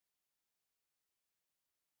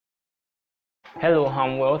Hello,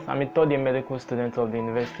 I'm Wealth. I'm a third-year medical student of the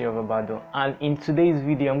University of Ibadan, and in today's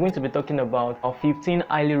video I'm going to be talking about our 15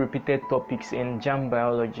 highly repeated topics in Jamb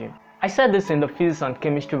biology. I said this in the physics and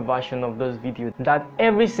chemistry version of this video that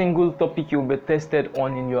every single topic you'll be tested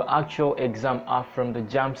on in your actual exam are from the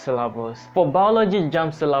Jamb syllabus. For biology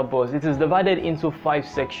Jamb syllabus, it is divided into 5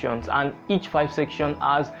 sections and each 5 section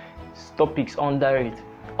has topics under it.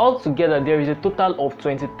 Altogether, there is a total of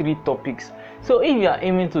 23 topics. So if you are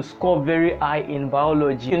aiming to score very high in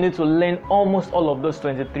biology, you need to learn almost all of those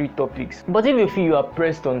 23 topics. But if you feel you are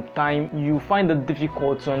pressed on time, you find it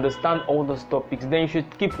difficult to understand all those topics, then you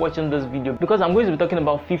should keep watching this video because I'm going to be talking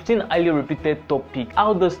about 15 highly repeated topics,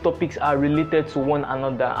 how those topics are related to one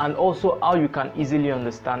another, and also how you can easily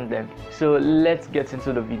understand them. So let's get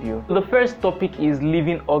into the video. So the first topic is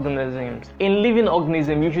living organisms. In living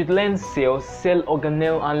organisms, you should learn cells, cell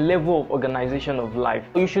organelle, and level of organization of life.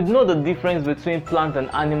 You should know the difference between plant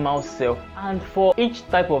and animal cell, and for each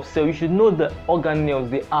type of cell you should know the organelles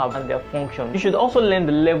they have and their function. You should also learn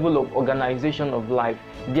the level of organization of life.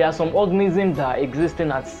 There are some organisms that are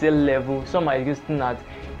existing at cell level, some are existing at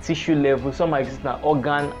tissue level, some are existing at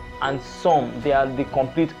organ, and some they are the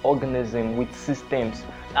complete organism with systems.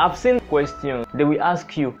 I've seen questions, they will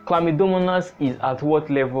ask you, Chlamydomonas is at what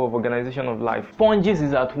level of organization of life? Sponges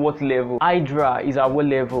is at what level? Hydra is at what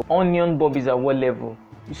level? Onion bulb is at what level?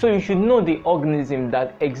 So you should know the organism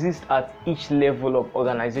that exists at each level of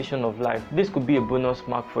organization of life. This could be a bonus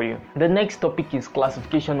mark for you. The next topic is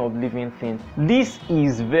classification of living things. This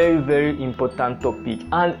is very important topic,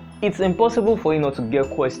 and it's impossible for you not to get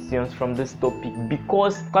questions from this topic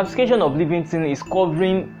because classification of living things is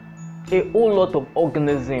covering a whole lot of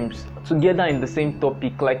organisms together in the same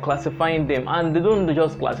topic, like classifying them. And they don't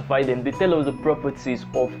just classify them, they tell us the properties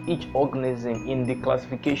of each organism in the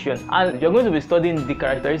classification, and you're going to be studying the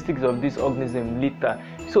characteristics of this organism later.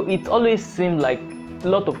 So it always seems like a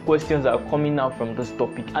lot of questions are coming out from this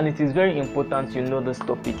topic, and it is very important you know this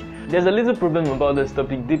topic. There's a little problem about this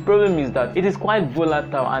topic. The problem is that it is quite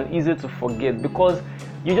volatile and easy to forget because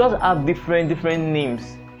you just have different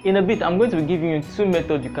names. In a bit, I'm going to be giving you 2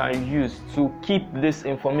 methods you can use to keep this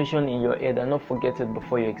information in your head and not forget it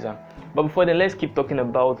before your exam. But before then, let's keep talking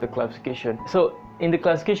about the classification. So in the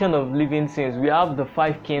classification of living things, we have the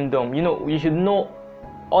 5 kingdoms. You should know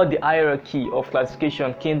all the hierarchy of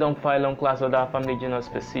classification: kingdom, phylum, class, order, family, genus,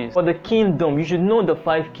 species. For the kingdom, you should know the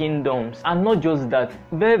 5 kingdoms, and not just that,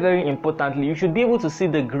 very importantly, you should be able to see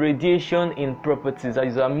the gradation in properties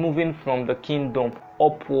as you are moving from the kingdom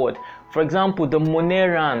upward. For example, the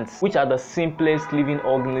monerans, which are the simplest living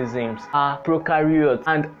organisms, are prokaryotes,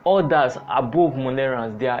 and others above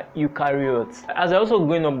monerans, they are eukaryotes. As I also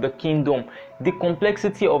going up the kingdom, the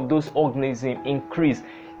complexity of those organisms increase.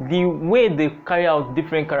 The way they carry out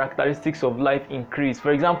different characteristics of life increase.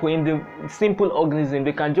 For example, in the simple organism,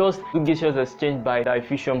 they can just do gaseous exchange by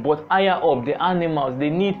diffusion, but higher up, the animals, they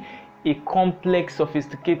need a complex,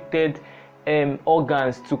 sophisticated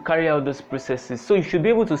organs to carry out those processes. So you should be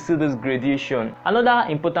able to see this gradation.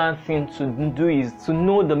 Another important thing to do is to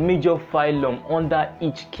know the major phylum under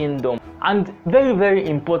each kingdom. And very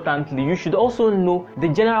importantly, you should also know the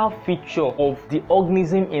general feature of the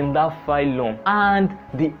organism in that phylum and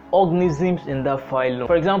the organisms in that phylum.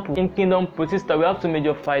 For example, in kingdom Protista, we have 2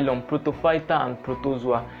 major phylum, Protophyta and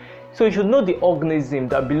Protozoa. So you should know the organism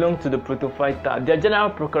that belong to the Protophyta. Their general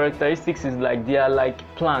characteristics is like they are like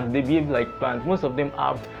plants, they behave like plants. Most of them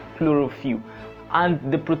have chlorophyll. And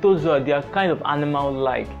the Protozoa, they are kind of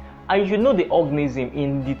animal-like. And you should know the organism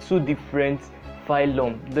in the 2 different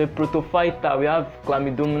phylum. The Protophyta, we have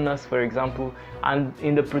Chlamydomonas, for example, and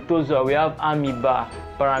in the Protozoa we have amoeba,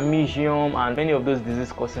 paramecium, and many of those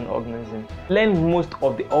disease-causing organisms. Learn most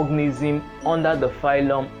of the organism under the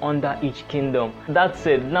phylum under each kingdom. That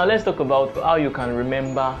said, now let's talk about how you can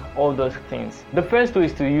remember all those things. The first way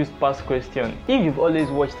is to use past question. If you've always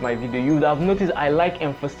watched my video, you would have noticed I like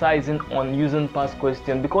emphasizing on using past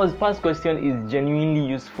question because past question is genuinely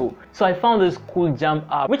useful. So I found this cool Jamb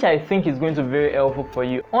app which I think is going to be very helpful for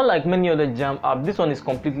you. Unlike many other Jamb apps, this one is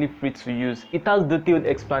completely free to use. It has detailed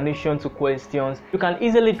explanation to questions. You can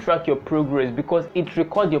easily track your progress because it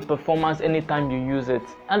records your performance anytime you use it.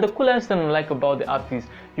 And the coolest thing I like about the app is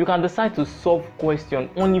you can decide to solve questions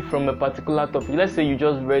only from a particular topic. Let's say you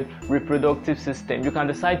just read reproductive system. You can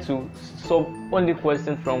decide to solve only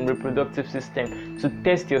questions from reproductive system to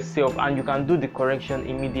test yourself, and you can do the correction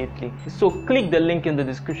immediately. So click the link in the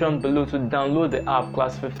description below to download the app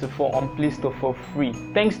Class 54 on Play Store for free.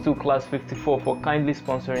 Thanks to Class 54 for kindly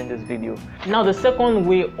sponsoring this video. Now the second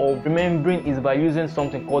way of remembering is by using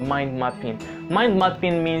something called mind mapping. Mind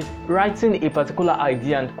mapping means writing a particular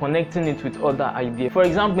idea and connecting it with other ideas. For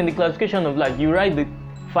example, in the classification of life, you write the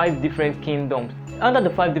 5 different kingdoms. Under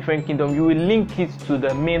the 5 different kingdoms, you will link it to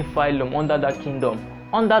the main phylum under that kingdom.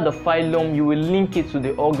 Under the phylum, you will link it to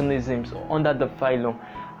the organisms under the phylum.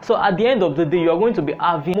 So at the end of the day, you are going to be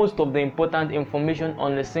having most of the important information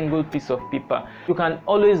on a single piece of paper. You can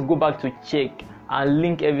always go back to check and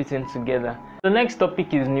link everything together. The next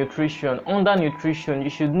topic is nutrition. Under nutrition, you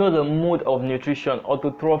should know the mode of nutrition,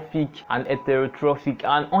 autotrophic and heterotrophic.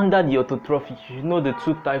 And under the autotrophic, you should know the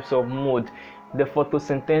 2 types of mode, the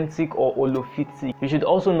photosynthetic or holophytic. You should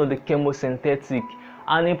also know the chemosynthetic.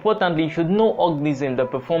 And importantly, you should know organisms that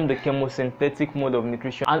perform the chemosynthetic mode of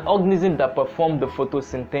nutrition and organisms that perform the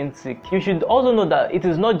photosynthetic. You should also know that it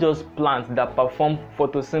is not just plants that perform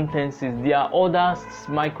photosynthesis. There are other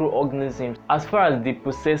microorganisms. As far as they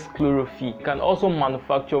possess chlorophyll, you can also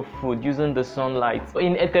manufacture food using the sunlight.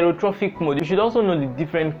 In heterotrophic mode, you should also know the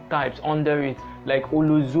different types under it, like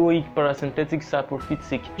holozoic, parasynthetic,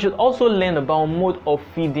 saprophytic. You should also learn about mode of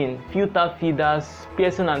feeding, filter feeders,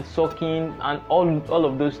 piercing and sucking, and all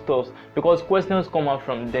of those stuff, because questions come out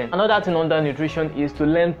from them. Another thing under nutrition is to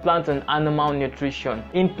learn plant and animal nutrition.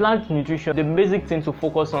 In plant nutrition, the basic thing to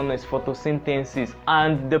focus on is photosynthesis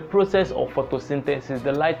and the process of photosynthesis,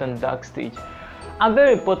 the light and dark stage. And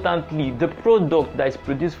very importantly, the product that is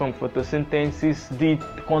produced from photosynthesis, the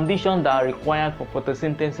conditions that are required for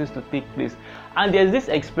photosynthesis to take place. And there's this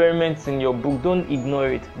experiment in your book, don't ignore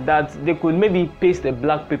it, that they could maybe paste a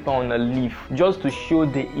black paper on a leaf just to show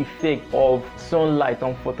the effect of sunlight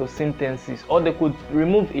on photosynthesis, or they could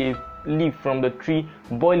remove a leaf from the tree,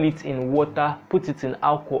 boil it in water, put it in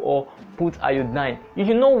alcohol, put iodine. You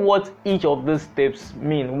should know what each of these steps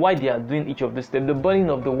mean, why they are doing each of these steps. The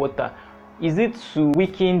boiling of the water, is it to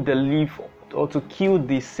weaken the leaf or to kill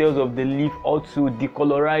the cells of the leaf or to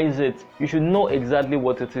decolorize it? You should know exactly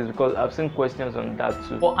what it is, because I've seen questions on that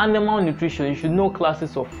too. For animal nutrition, you should know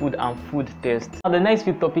classes of food and food tests. Now, the next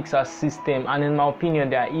few topics are system, and in my opinion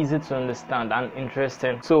they are easy to understand and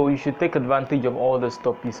interesting, so you should take advantage of all those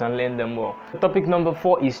topics and learn them well. Topic number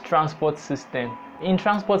 4 is transport system. In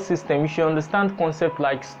transport system, you should understand concepts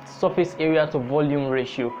like surface area to volume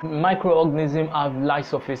ratio. Microorganisms have large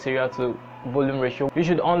surface area to volume ratio. You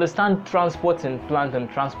should understand transport in plant and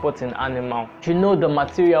transport in animal. You should know the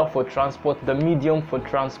material for transport, the medium for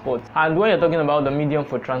transport. And when you're talking about the medium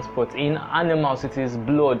for transport, in animals it is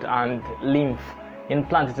blood and lymph. In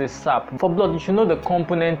plants it is sap. For blood, you should know the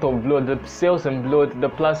component of blood, the cells in blood, the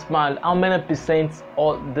plasma, and how many percent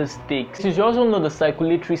all this takes. You should also know the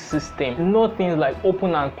circulatory system. You know things like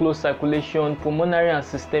open and closed circulation, pulmonary and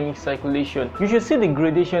systemic circulation. You should see the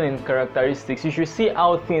gradation in characteristics. You should see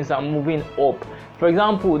how things are moving up. For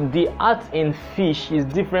example, the heart in fish is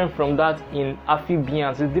different from that in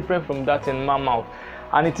amphibians, it's different from that in mammals,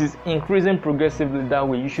 and it is increasing progressively that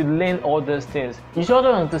way. You should learn all those things. You should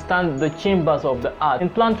also understand the chambers of the heart. In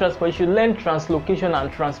plant transport, you should learn translocation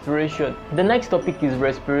and transpiration. The next topic is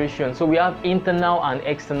respiration. So we have internal and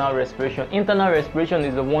external respiration. Internal respiration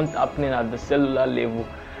is the one happening at the cellular level.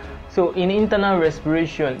 So in internal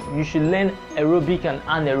respiration, you should learn aerobic and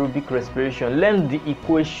anaerobic respiration. Learn the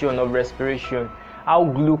equation of respiration, how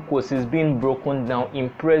glucose is being broken down in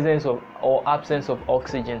presence of or absence of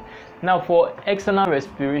oxygen. Now for external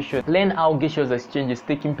respiration, learn how gaseous exchange is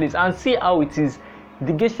taking place and see how it is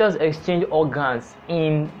the gaseous exchange organs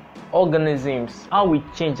in organisms, how we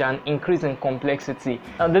change and increase in complexity.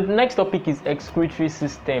 And the next topic is excretory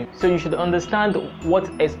system. So you should understand what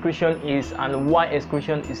excretion is and why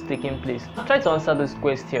excretion is taking place. I'll try to answer this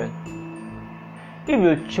question. If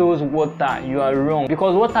you chose water, you are wrong,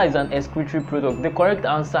 because water is an excretory product. The correct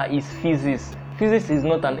answer is feces. Feces is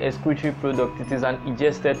not an excretory product, it is an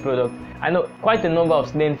ingested product. I know quite a number of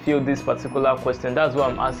students failed this particular question, that's why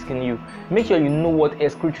I'm asking you. Make sure you know what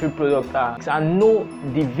excretory products are and know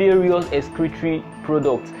the various excretory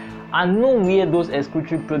products and know where those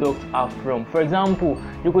excretory products are from. For example,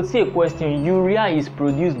 you could see a question, urea is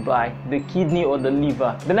produced by the kidney or the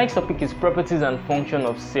liver. The next topic is properties and function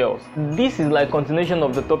of cells. This is like continuation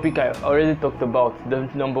of the topic I already talked about, the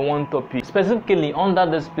number 1 topic. Specifically under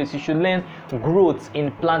this place, you should learn growth in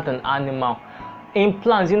plant and animal. In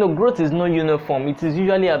plants, growth is not uniform, it is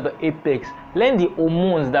usually at the apex. Learn the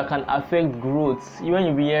hormones that can affect growth when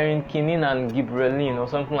you be hearing kinin and gibberellin or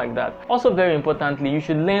something like that. Also very importantly, you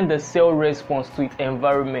should learn the cell response to its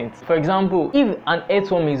environment. For example, if an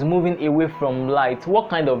earthworm is moving away from light, what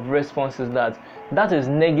kind of response is that? That is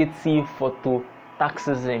negative photosynthesis.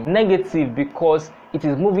 taxes him. Negative because it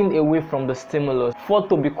is moving away from the stimulus.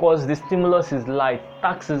 Photo because the stimulus is light,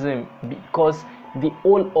 taxes him because the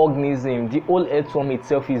whole organism, the whole earthworm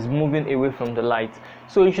itself is moving away from the light.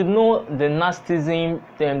 So you should know the nastism,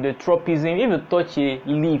 the tropism. If you touch a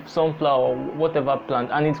leaf, sunflower, whatever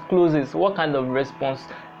plant, and it closes, what kind of response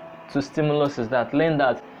to stimulus is that? Learn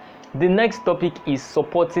that. The next topic is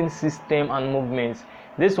supporting system and movements.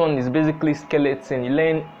 This one is basically skeleton. You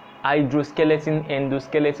learn hydroskeleton,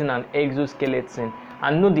 endoskeleton, and exoskeleton,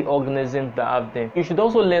 and know the organisms that have them. You should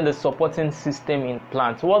also learn the supporting system in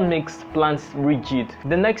plants. What makes plants rigid?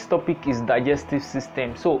 The next topic is digestive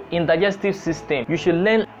system. So in digestive system, you should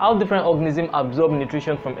learn how different organisms absorb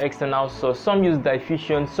nutrition from external source. Some use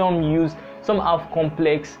diffusion, some have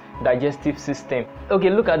complex digestive system.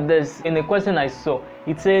 Okay, look at this. In the question I saw,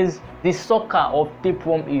 it says the sucker of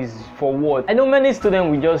tapeworm is for what? I know many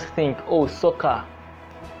students will just think, oh, sucker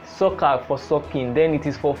for sucking, then it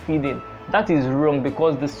is for feeding. That is wrong,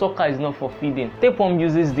 because the sucker is not for feeding. Tapeworm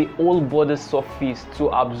uses the whole body surface to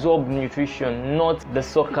absorb nutrition, not the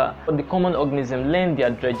sucker. For the common organism, learn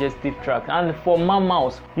their digestive tract. And for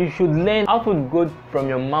mammals, you should learn how food goes from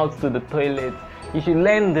your mouth to the toilet. You should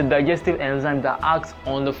learn the digestive enzyme that acts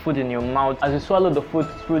on the food in your mouth. As you swallow the food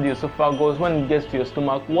through the esophagus, when it gets to your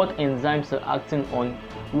stomach, what enzymes are acting on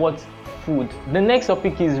what food. The next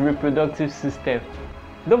topic is reproductive system.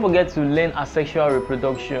 Don't forget to learn asexual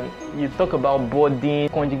reproduction. You talk about budding,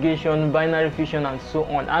 conjugation, binary fission, and so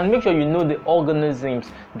on. And make sure you know the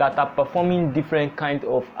organisms that are performing different kinds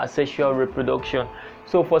of asexual reproduction.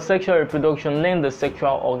 So for sexual reproduction, learn the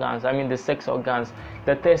sexual organs, the sex organs.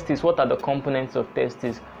 The testes, what are the components of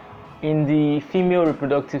testes? In the female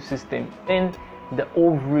reproductive system, then the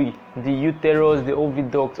ovary, the uterus, the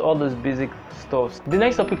oviduct, all those basic stuffs. The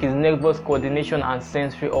next topic is nervous coordination and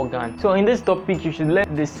sensory organs. So in this topic, you should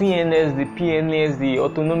learn the CNS, the PNS, the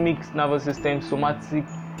autonomic nervous system, somatic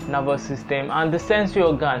nervous system, and the sensory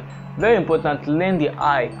organ. Very important, learn the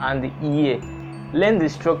eye and the ear. Learn the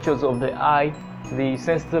structures of the eye, the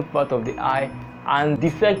sensitive part of the eye, and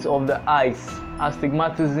defects of the eyes,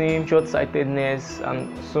 astigmatism, short-sightedness,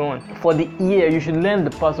 and so on. For the ear, you should learn the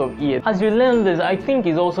parts of ear. As you learn this, I think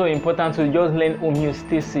it's also important to just learn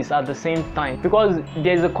homeostasis at the same time, because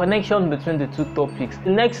there's a connection between the two topics. The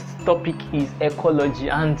next topic is ecology,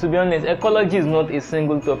 and to be honest, ecology is not a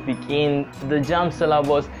single topic. In the Jamb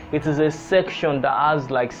syllabus, it is a section that has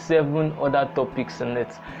like 7 other topics in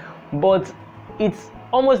it, but it's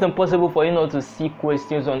almost impossible for you not to see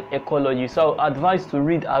questions on ecology. So I advise to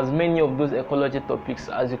read as many of those ecology topics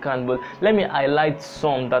as you can, but let me highlight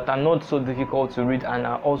some that are not so difficult to read and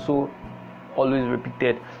are also always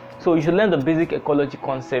repeated. So you should learn the basic ecology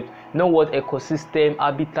concept, know what ecosystem,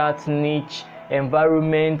 habitat, niche,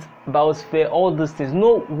 environment, biosphere, all those things.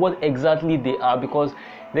 Know what exactly they are, because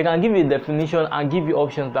they can give you a definition and give you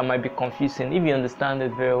options that might be confusing. If you understand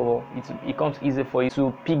it very well, it becomes easy for you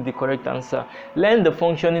to pick the correct answer. Learn the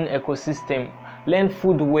functioning ecosystem. Learn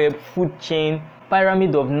food web, food chain,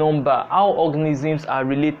 pyramid of number, how organisms are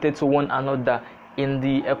related to one another in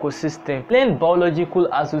the ecosystem. Learn biological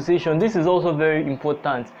association. This is also very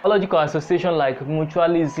important. Biological association like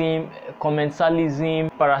mutualism,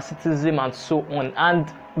 commensalism, parasitism, and so on. And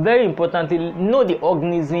very importantly, know the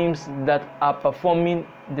organisms that are performing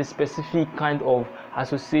the specific kind of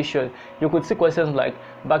association. You could see questions like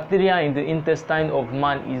bacteria in the intestine of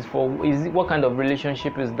man what kind of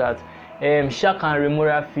relationship is that? Shark and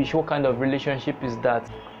remora fish, what kind of relationship is that?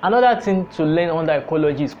 Another thing to learn under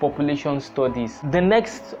ecology is population studies. The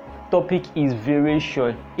next topic is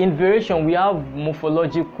variation. In variation, we have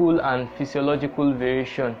morphological and physiological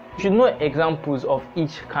variation. You should know examples of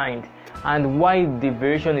each kind and why the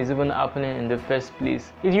variation is even happening in the first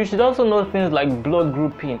place. You should also know things like blood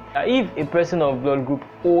grouping. If a person of blood group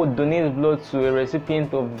O donates blood to a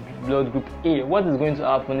recipient of blood group A, what is going to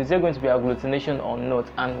happen? Is there going to be agglutination or not,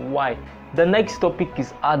 and why? The next topic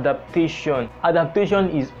is adaptation. Adaptation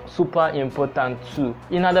is super important too.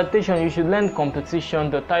 In adaptation, you should learn competition,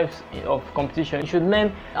 the types of competition. You should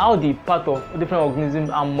learn how the part of different organisms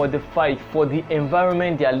are modified for the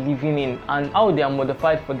environment they are living in and how they are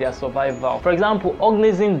modified for their survival. For example,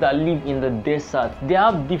 organisms that live in the desert, they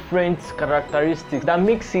have different characteristics that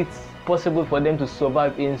makes it possible for them to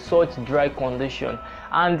survive in such dry condition.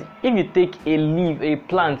 And if you take a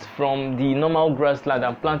plant from the normal grassland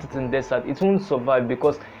and plant it in the desert, it won't survive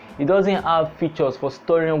because it doesn't have features for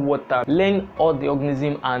storing water. Learn all the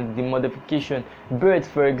organism and the modification. Birds,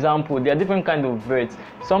 for example, there are different kinds of birds.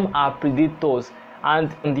 Some are predators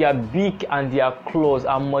and their beak and their claws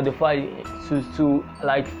are modified to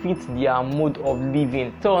like fit their mode of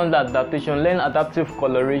living. So under adaptation, learn adaptive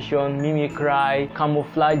coloration, mimicry,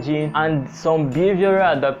 camouflaging, and some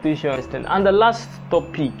behavioral adaptation. And the last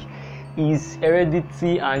topic is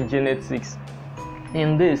heredity and genetics.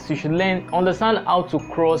 In this, you should understand how to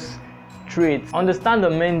cross traits, understand the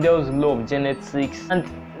Mendel's law of genetics, and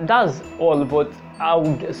that's all. But I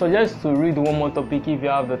would suggest to read one more topic if you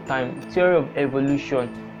have the time: theory of evolution.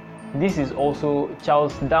 This is also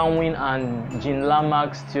Charles Darwin and Jean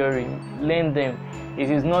Lamarck's theory. Learn them. It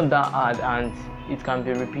is not that hard and it can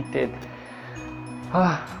be repeated.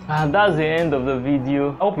 That's the end of the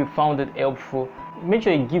video. I hope you found it helpful. Make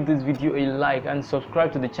sure you give this video a like and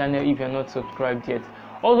subscribe to the channel if you're not subscribed yet.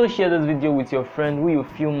 Also share this video with your friend who you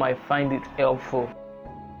feel might find it helpful.